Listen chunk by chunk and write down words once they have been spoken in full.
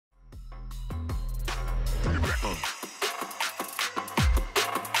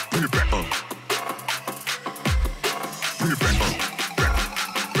Hi,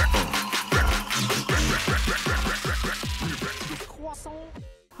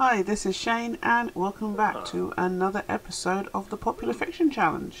 this is Shane and welcome back to another episode of the Popular Fiction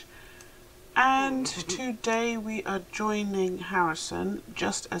Challenge. And today we are joining Harrison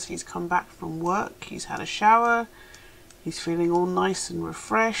just as he's come back from work. He's had a shower, he's feeling all nice and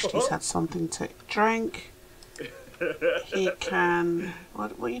refreshed, he's had something to drink. He can...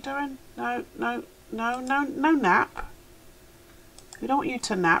 What are you doing? No nap. We don't want you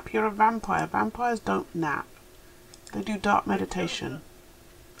to nap, you're a vampire. Vampires don't nap. They do dark meditation.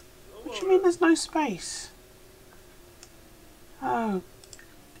 What do you mean there's no space? Oh,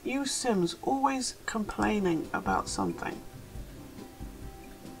 you Sims always complaining about something.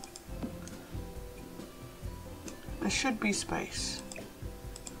 There should be space.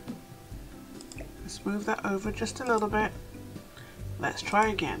 Let's move that over just a little bit. Let's try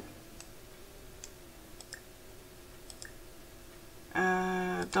again.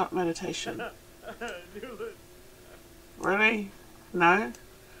 Dark meditation. Really? No?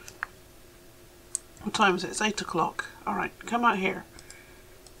 What time is it? It's 8 o'clock. Alright, come out here.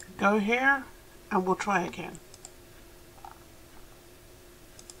 Go here, and we'll try again.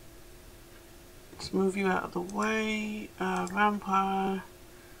 Let's move you out of the way. Vampire.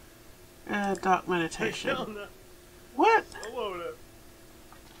 Dark meditation. What?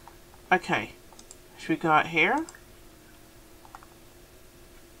 Okay. Should we go out here?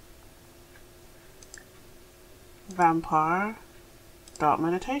 Vampire. Dark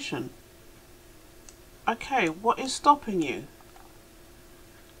meditation. Okay, what is stopping you?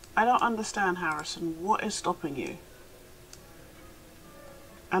 I don't understand, Harrison. What is stopping you?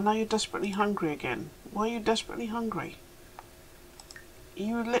 And now you're desperately hungry again. Why are you desperately hungry?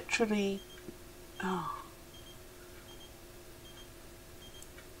 You literally... Oh.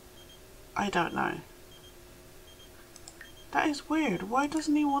 I don't know. That is weird. Why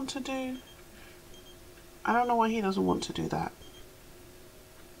doesn't he want to do... I don't know why he doesn't want to do that.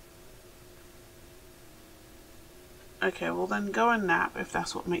 Okay, well then go and nap if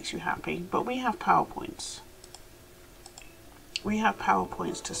that's what makes you happy. But we have PowerPoints. We have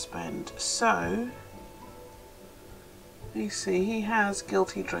PowerPoints to spend. So, you see, he has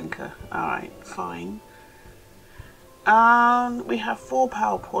Guilty Drinker. Alright, fine. We have 4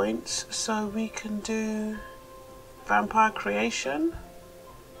 PowerPoints, so we can do Vampire Creation,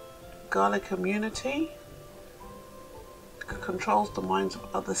 Garlic Immunity, controls the minds of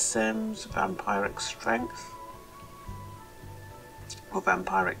other Sims, Vampiric Strength, or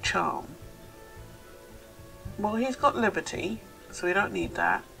Vampiric Charm. Well, he's got Liberty, so we don't need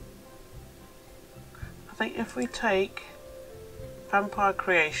that. I think if we take Vampire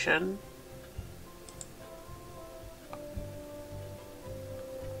Creation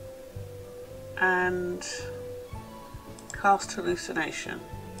and cast Hallucination,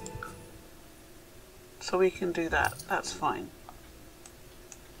 so we can do that, that's fine.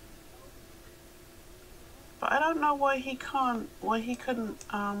 But I don't know why he couldn't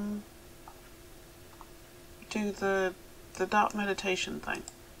do the dark meditation thing.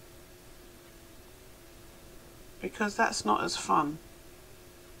 Because that's not as fun.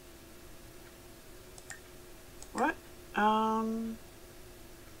 What?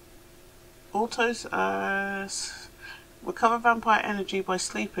 Autos, recover vampire energy by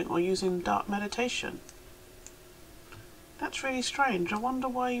sleeping or using dark meditation. That's really strange. I wonder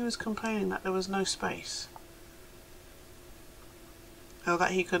why he was complaining that there was no space. Oh,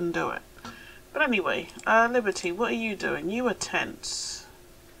 that he couldn't do it. But anyway, Liberty, what are you doing? You are tense.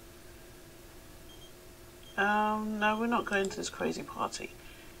 No, we're not going to this crazy party.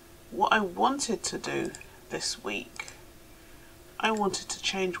 What I wanted to do this week, I wanted to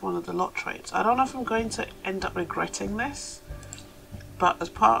change one of the lot traits. I don't know if I'm going to end up regretting this, but as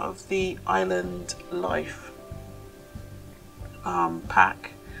part of the Island Life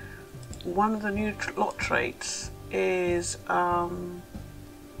pack, one of the new lot traits is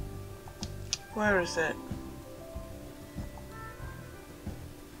where is it?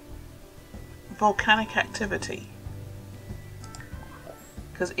 Volcanic activity.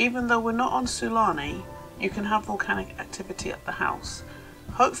 Because even though we're not on Sulani, you can have volcanic activity at the house.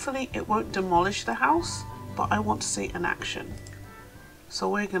 Hopefully it won't demolish the house, but I want to see an action. So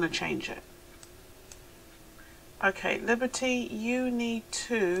we're going to change it. Okay, Liberty, you need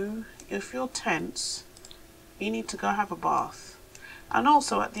to, if you're tense, you need to go have a bath. And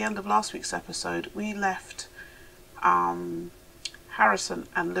also at the end of last week's episode, we left Harrison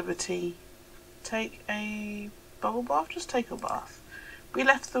and Liberty take a bubble bath, just take a bath. We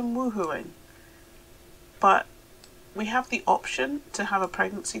left them woohooing. But we have the option to have a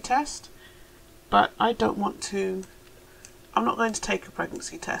pregnancy test, but I don't want to. I'm not going to take a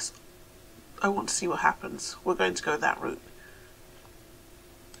pregnancy test. I want to see what happens. We're going to go that route.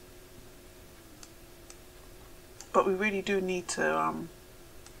 But we really do need to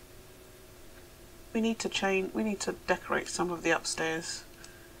we need to decorate some of the upstairs.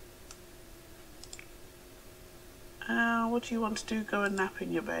 What do you want to do? Go and nap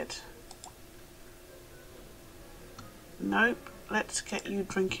in your bed? Nope. Let's get you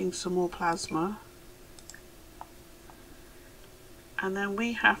drinking some more plasma. And then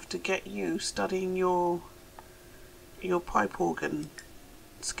we have to get you studying your pipe organ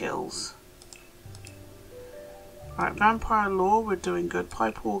skills. Right, vampire lore, we're doing good.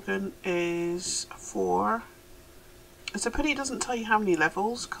 Pipe organ is 4. It's a pity it doesn't tell you how many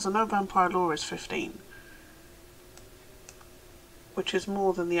levels, because I know vampire lore is 15. Which is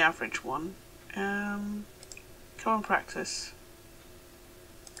more than the average one. Come on, practice.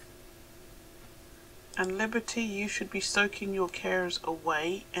 And Liberty, you should be soaking your cares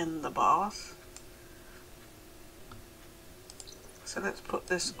away in the bath. So let's put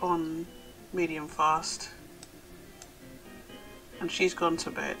this on medium fast. And she's gone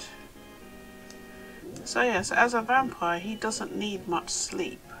to bed. So yes, as a vampire, he doesn't need much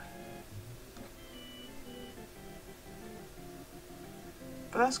sleep.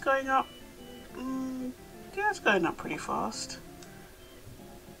 But that's going up. Yeah, it's going up pretty fast.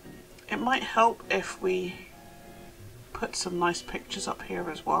 It might help if we put some nice pictures up here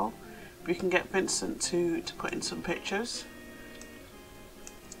as well. We can get Vincent to put in some pictures.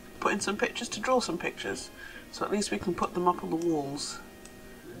 Put in some pictures to draw some pictures. So at least we can put them up on the walls.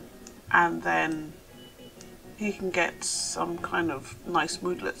 And then he can get some kind of nice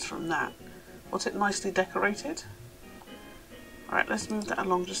moodlets from that. Was it nicely decorated? Alright, let's move that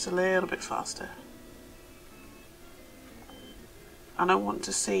along just a little bit faster. And I want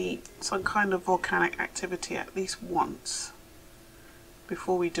to see some kind of volcanic activity at least once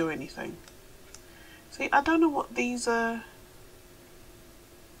before we do anything. See, I don't know what these are.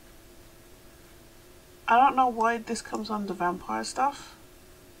 I don't know why this comes under vampire stuff.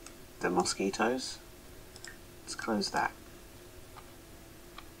 The mosquitoes. Let's close that.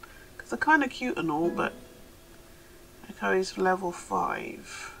 Because they're kind of cute and all, but Echo is level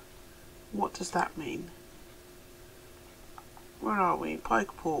 5. What does that mean? Where are we?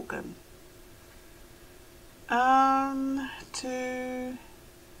 Pipe organ. To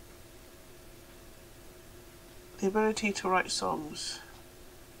the ability to write songs.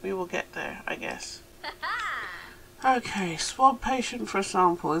 We will get there, I guess. Okay, swab patient for a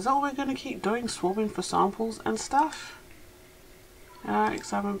sample. Is that what we're going to keep doing? Swabbing for samples and stuff?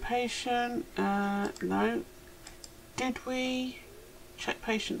 Examine patient. No. Did we check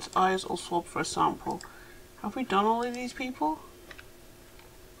patient's eyes or swab for a sample? Have we done all of these people?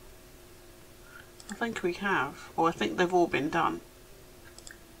 I think we have. Or I think they've all been done.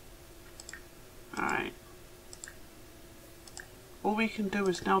 Alright. All we can do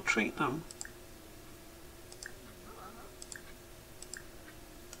is now treat them.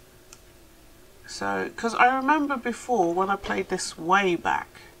 So, because I remember before when I played this way back,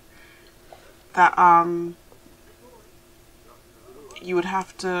 that you would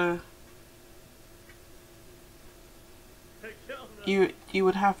have to you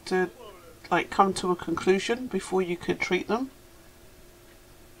would have to like come to a conclusion before you could treat them.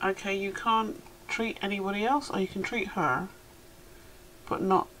 Okay, you can't treat anybody else, or you can treat her, but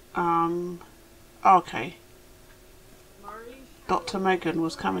not okay. Dr. Megan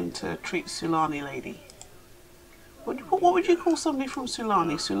was coming to treat Sulani lady. What would you call somebody from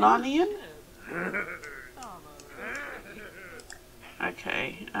Sulani? Sulanian?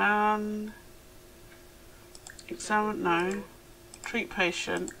 Okay, examine, no. Treat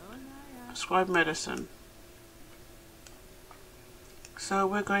patient. Prescribe medicine. So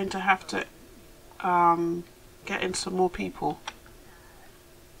we're going to have to get in some more people.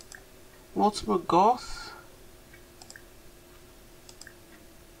 Mortimer Goth.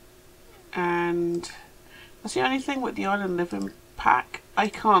 And that's the only thing with the Island Living pack. I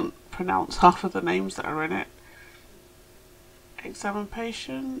can't pronounce half of the names that are in it. Examine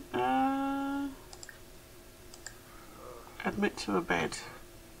patient. Admit to a bed.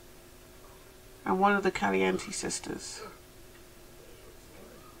 And one of the Caliente sisters.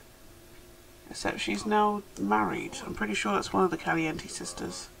 Except she's now married. I'm pretty sure that's one of the Caliente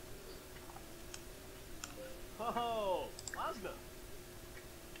sisters.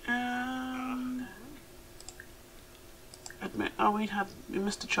 Admit. Oh, we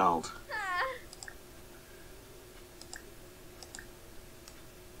missed a child.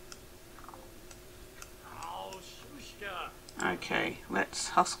 Okay, let's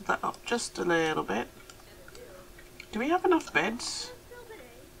hustle that up just a little bit. Do we have enough beds?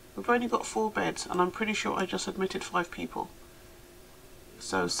 We've only got 4 beds, and I'm pretty sure I just admitted 5 people.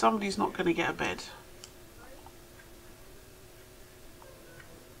 So somebody's not going to get a bed.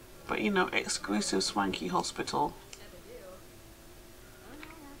 But you know, exclusive swanky hospital.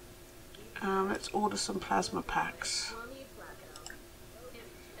 Let's order some plasma packs.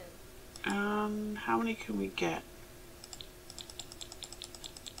 How many can we get?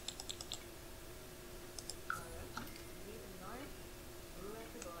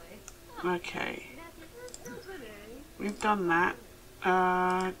 Okay. We've done that.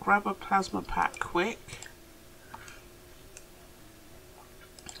 Grab a plasma pack quick.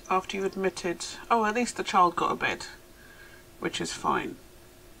 After you admitted... Oh, at least the child got a bed. Which is fine.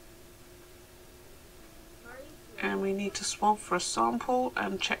 And we need to swab for a sample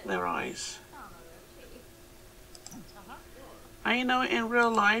and check their eyes. And you know, in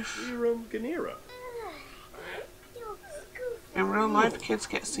real life... In real life, kids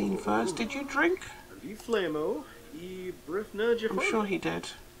get seen first. Did you drink? I'm sure he did.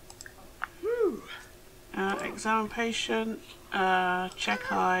 Examine patient,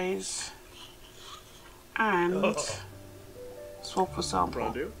 check eyes, and swab for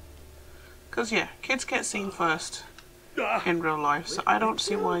sample. Because yeah, kids get seen first in real life, so I don't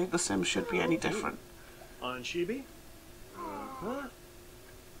see why The Sims should be any different.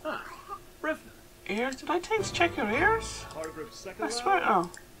 Ears? Did I check your ears? I swear. Oh.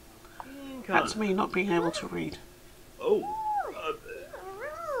 That's me not being able to read.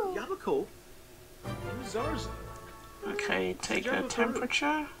 Okay, take her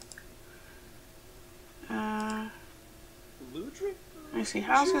temperature. I see,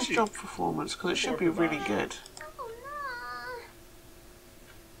 how's his job performance? Because it should be really good.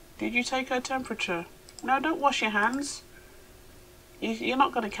 Did you take her temperature? No, don't wash your hands. You're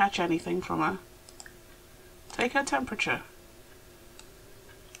not going to catch anything from her. Take her temperature.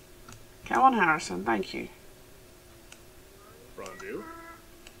 Come on, Harrison, thank you.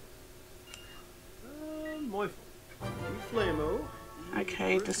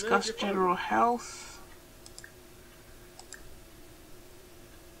 Okay, discuss general health.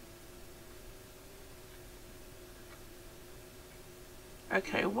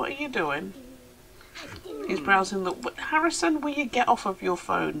 Okay, what are you doing? He's browsing the... Harrison, will you get off of your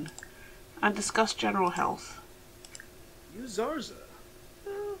phone and discuss general health?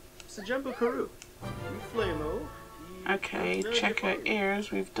 Okay, check her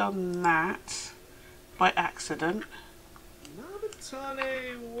ears. We've done that by accident.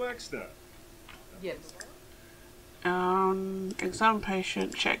 Examine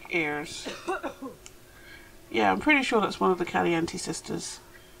patient, check ears. Yeah, I'm pretty sure that's one of the Caliente sisters.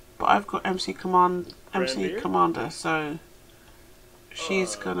 But I've got MC Commander, so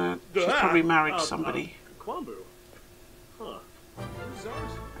she's probably married to somebody.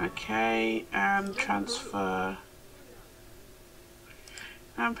 Okay, and transfer.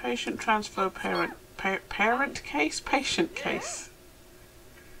 And patient transfer patient case.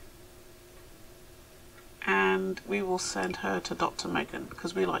 And we will send her to Dr. Megan,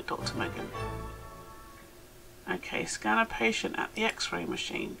 because we like Dr. Megan. Okay, scan a patient at the X-ray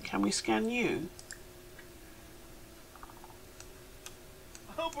machine. Can we scan you?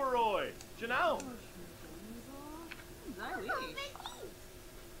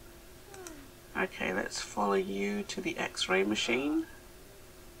 Okay, let's follow you to the X-ray machine.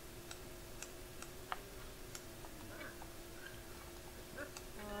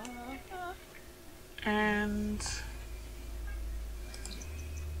 And...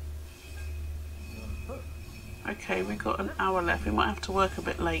 okay, we got an hour left. We might have to work a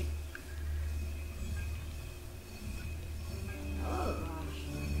bit late.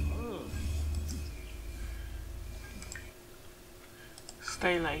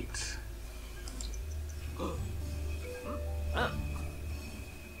 Stay late.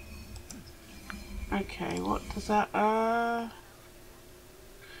 Okay, what does that,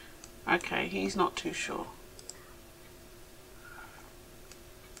 okay, he's not too sure.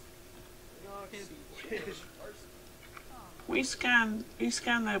 We scan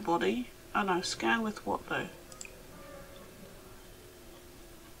their body. Oh no, scan with what though?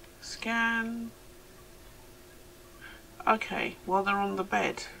 Scan. Okay, while they're on the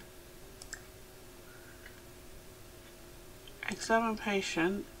bed. Examine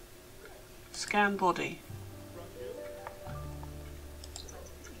patient. Scan body.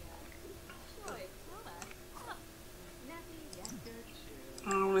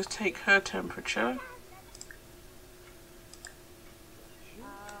 I'm going to take her temperature.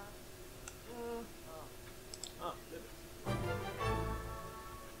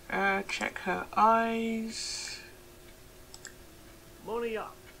 check her eyes. Money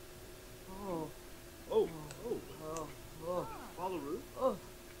up. Oh. Oh. Oh. Oh. Oh. Follow route. Oh.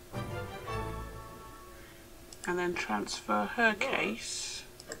 And then transfer her case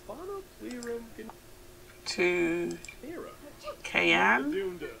Abana Clearum to Canera. Chaynne,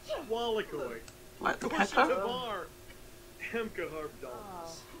 Dunda. Walikoi. like the Gorshit pepper. Tabar. Hamka Harp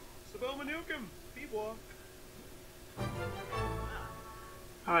Dolls. Sabelmanukum. Peewa.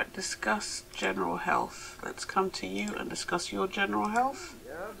 Alright, discuss general health. Let's come to you and discuss your general health.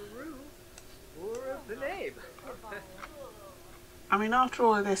 Yabaru. Or of the name. I mean, after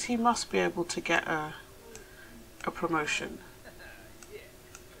all of this, he must be able to get a promotion.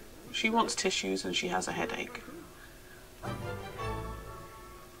 She wants tissues and she has a headache.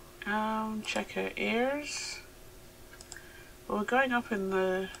 Check her ears. Well, we're going up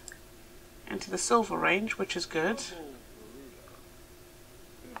into the silver range, which is good.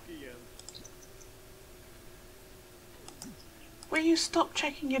 Will you stop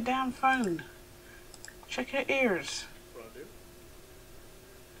checking your damn phone? Check her ears.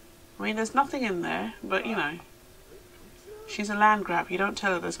 I mean, there's nothing in there, but you know, she's a land grab. You don't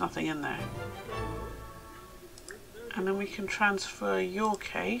tell her there's nothing in there. And then we can transfer your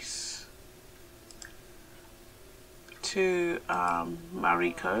case to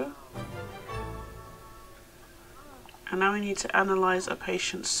Mariko. And now we need to analyze a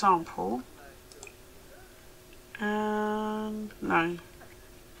patient's sample. And no,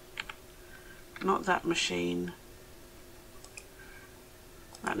 not that machine.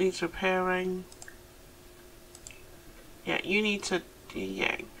 That needs repairing. Yeah, you need to,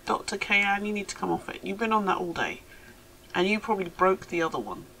 yeah, Dr. Chaynne, you need to come off it. You've been on that all day. And you probably broke the other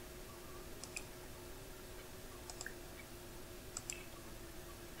one.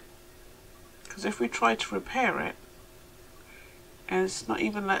 Because if we try to repair it, and it's not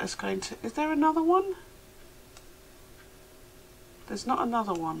even let us go into... Is there another one? There's not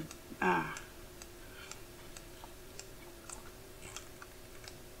another one. Ah.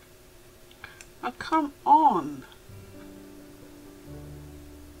 Oh, come on.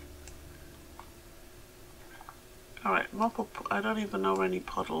 Alright, mop up. I don't even know where any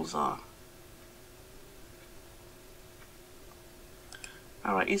puddles are.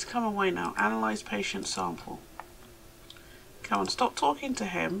 Alright, he's come away now. Analyze patient sample. Come on, stop talking to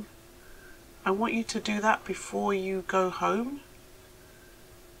him. I want you to do that before you go home.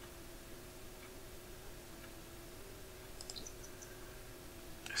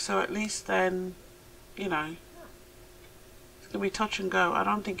 So at least then, you know, it's going to be touch and go. I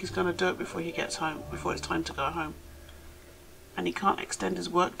don't think he's going to do it before he gets home, before it's time to go home. And he can't extend his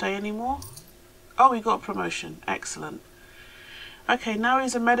work day anymore. Oh, he got a promotion. Excellent. Okay, now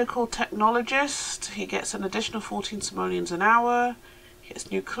he's a medical technologist. He gets an additional 14 simoleons an hour. He gets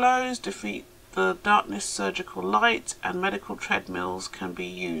new clothes, defeat the darkness surgical light, and medical treadmills can be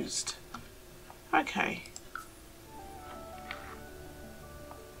used. Okay.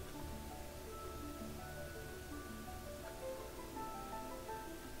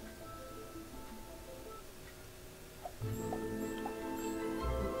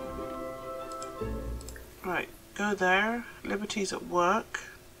 Right, go there. Liberty's at work.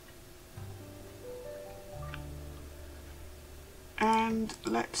 And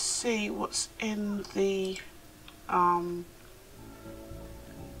let's see what's in the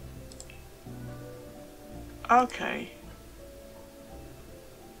okay.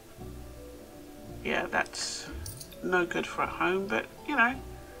 Yeah, that's no good for a home, but you know,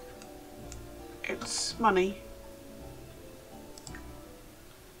 it's money.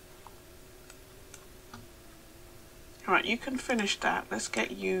 Alright, you can finish that. Let's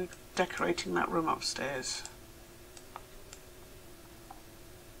get you decorating that room upstairs.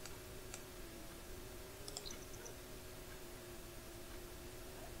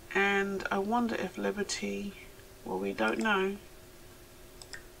 And I wonder if Liberty... Well, we don't know.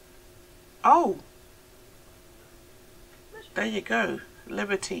 Oh! There you go.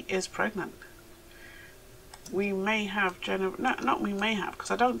 Liberty is pregnant. We may have no, not we may have,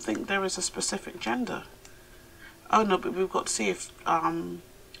 because I don't think there is a specific gender. Oh no, but we've got to see if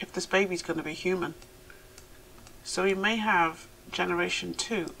this baby's going to be human. So we may have generation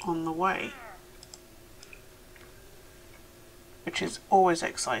 2 on the way, which is always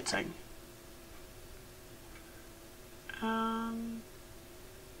exciting. And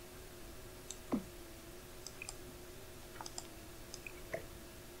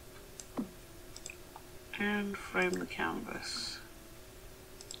frame the canvas.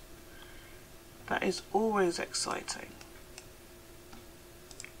 That is always exciting.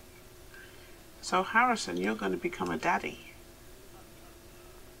 So Harrison, you're going to become a daddy.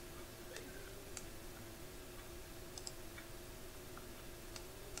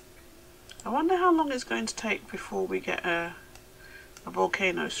 how long it's going to take before we get a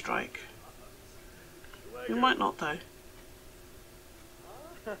volcano strike. We might not though.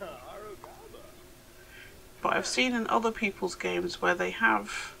 But I've seen in other people's games where they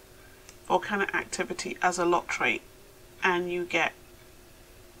have volcanic activity as a lot trait, and you get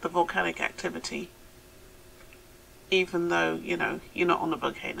the volcanic activity even though, you know, you're not on a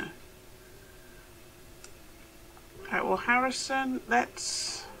volcano. Alright, well Harrison,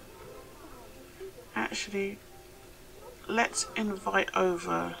 let's invite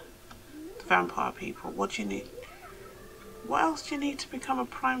over the vampire people. What do you need? What else do you need to become a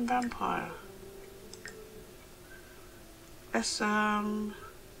prime vampire? Let's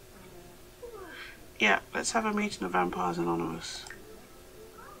yeah, let's have a meeting of Vampires Anonymous.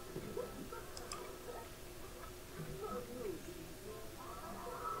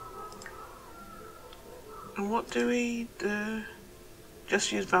 And what do we do?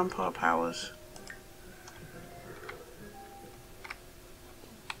 Just use vampire powers.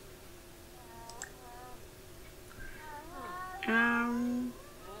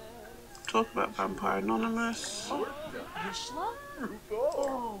 Talk about Vampire Anonymous.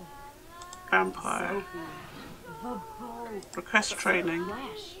 Vampire. Request training.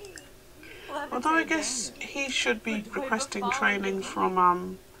 Although I guess he should be requesting training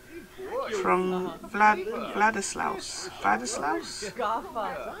from Vladislaus. Vladislaus?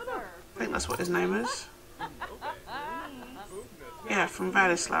 I think that's what his name is. Yeah, from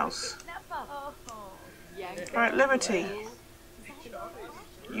Vladislaus. Alright, Liberty.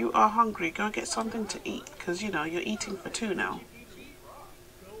 You are hungry. Go get something to eat, because, you know, you're eating for two now.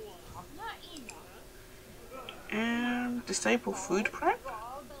 And disable food prep?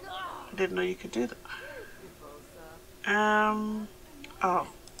 I didn't know you could do that. Oh.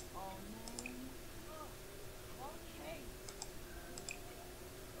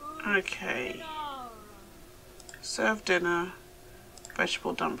 Okay. Serve dinner,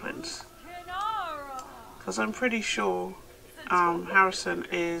 vegetable dumplings. Because I'm pretty sure Harrison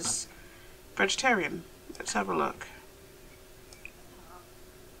is vegetarian. Let's have a look.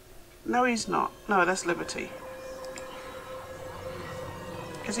 No, he's not. No, that's Liberty.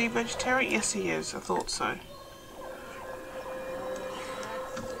 Is he vegetarian? Yes, he is. I thought so.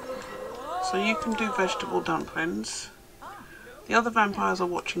 So you can do vegetable dumplings. The other vampires are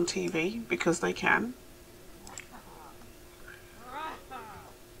watching TV because they can.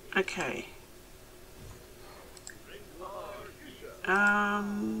 Okay.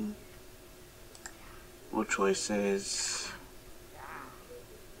 More choices.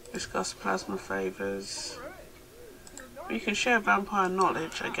 Discuss plasma flavors. You can share vampire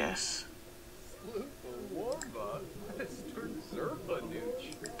knowledge, I guess.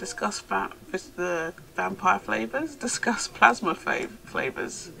 Discuss the vampire flavors. Discuss plasma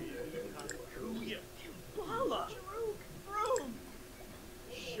flavors.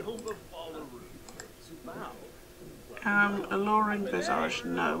 Alluring visage.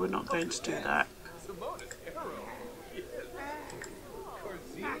 No, we're not going to do that.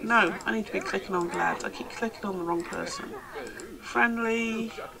 No, I need to be clicking on Vlad. I keep clicking on the wrong person.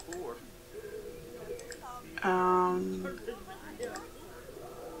 Friendly.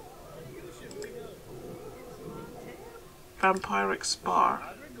 Vampiric spar.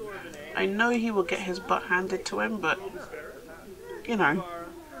 I know he will get his butt handed to him, but, you know.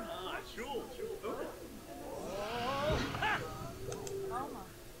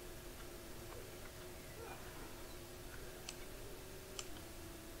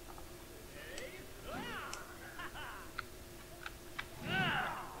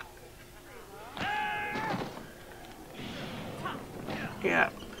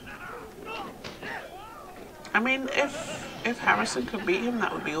 Yeah. I mean, if Harrison could beat him,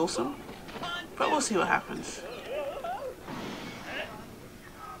 that would be awesome. But we'll see what happens.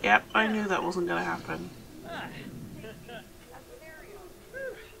 Yep, I knew that wasn't going to happen.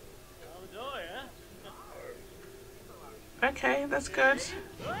 Okay, that's good.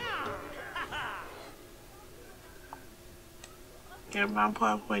 Get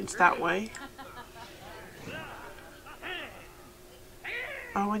vampire points that way.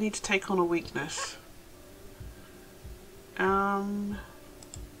 Oh, I need to take on a weakness.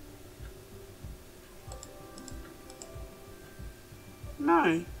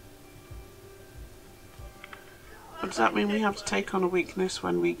 No. What does that mean? We have to take on a weakness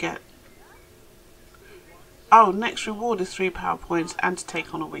when we get... Oh, next reward is 3 power points and to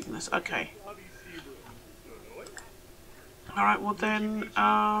take on a weakness. Okay. Alright, well then,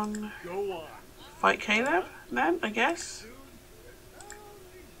 fight Caleb then, I guess.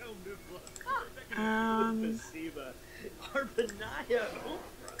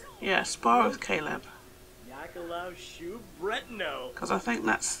 Yeah, spar with Caleb. Yakalav Shu Bretno. Because I think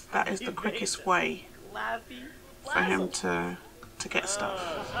that is the quickest way for him to get stuff.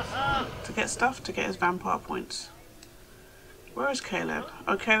 To get his vampire points. Where is Caleb?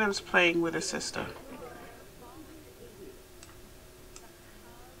 Oh, Caleb's playing with his sister.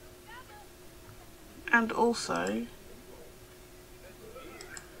 And also,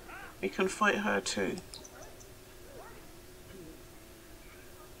 we can fight her too.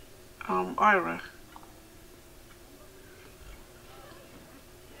 Ira.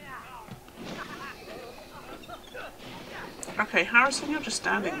 Okay, Harrison, you're just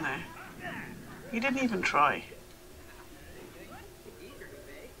standing there. You didn't even try.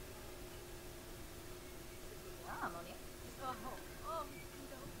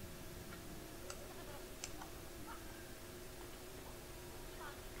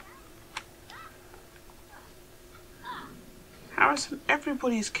 Harrison,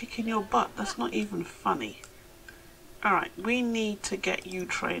 everybody's kicking your butt. That's not even funny. Alright, we need to get you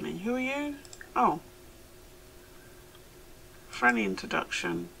training. Who are you? Oh. Friendly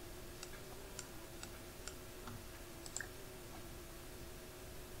introduction.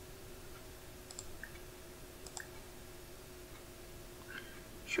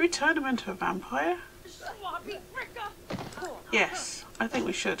 Should we turn him into a vampire? Yes, I think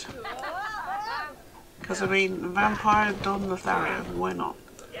we should. Because, I mean, vampire Don Lothario, why not?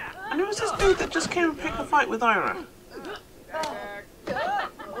 And who was this dude that just came and picked a fight with Ira?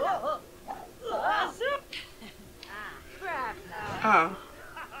 Oh.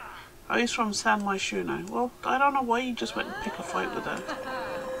 Oh, he's from San Myshuno. Well, I don't know why you just went and picked a fight with her.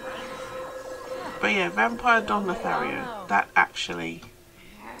 But yeah, vampire Don Lothario. That actually...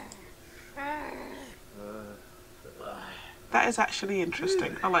 That is actually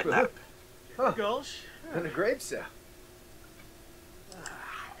interesting. I like that. Gulch. And a grape sip.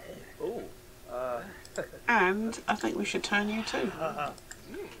 Oh. And I think we should turn you too.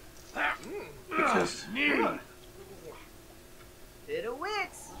 Because... Bit of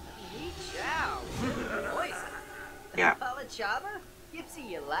wits. Ni chow. Voice. Yeah. Palachava.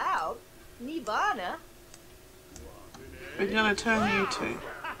 Gipsy you loud. Nibana. We're gonna turn you too.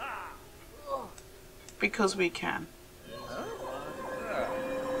 Because we can.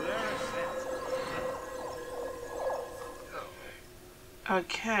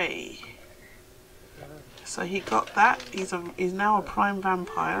 Okay. So he got that. He's now a prime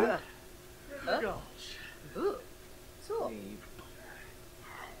vampire. Ooh. So.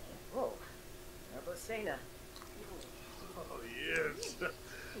 Whoa. Arbosena. Oh, yes.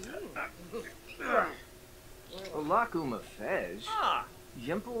 Olakuma Fej,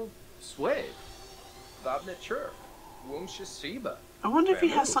 Yimple Sway, Babna Chirp, Wumsha Siba. I wonder if he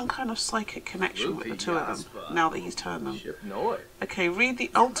has some kind of psychic connection with the two of them, now that he's turned them. Okay, read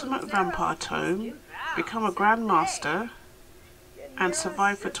the Ultimate Vampire Tome, become a Grand Master, and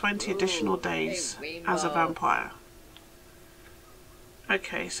survive for 20 additional days as a vampire.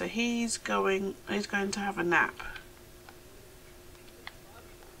 Okay, so he's going to have a nap.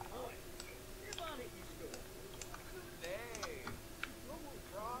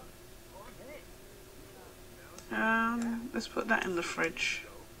 Let's put that in the fridge.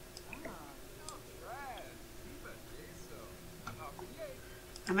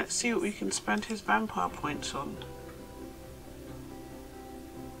 And let's see what we can spend his vampire points on.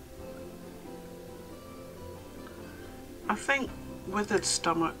 I think Withered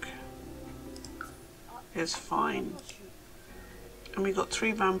Stomach is fine. And we got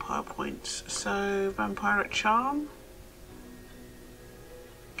 3 vampire points. So, Vampire at Charm?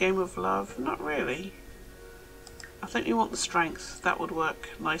 Game of Love? Not really. I think we want the strength. That would work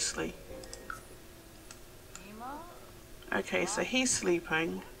nicely. Okay, so he's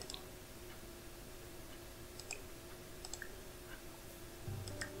sleeping.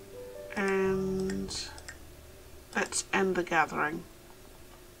 And let's end the gathering.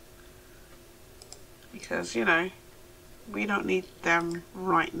 Because, you know, we don't need them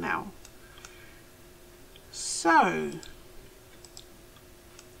right now. So,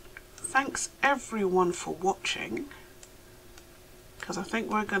 thanks everyone for watching, because I think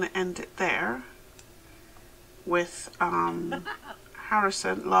we're going to end it there with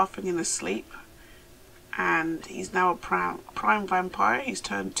Harrison laughing in his sleep, and he's now a prime vampire. He's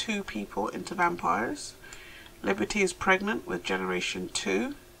turned 2 people into vampires. Liberty is pregnant with Generation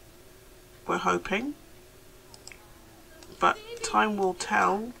 2, we're hoping, but time will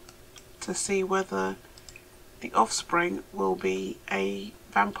tell to see whether the offspring will be a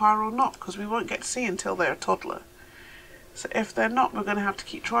vampire or not, because we won't get to see until they're a toddler. So if they're not, we're going to have to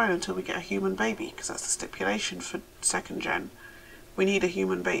keep trying until we get a human baby, because that's the stipulation for 2nd gen We need a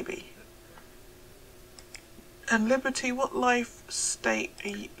human baby. And Liberty, what life state are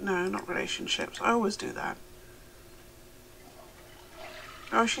you? No, not relationships. I always do that.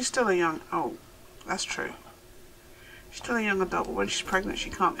 Oh, she's still a young... Oh, that's true. She's still a young adult, but when she's pregnant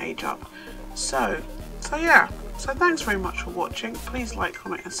she can't age up. So yeah. So thanks very much for watching. Please like,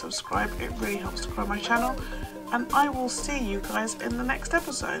 comment and subscribe. It really helps to grow my channel. And I will see you guys in the next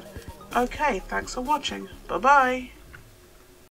episode. Okay, thanks for watching. Bye-bye.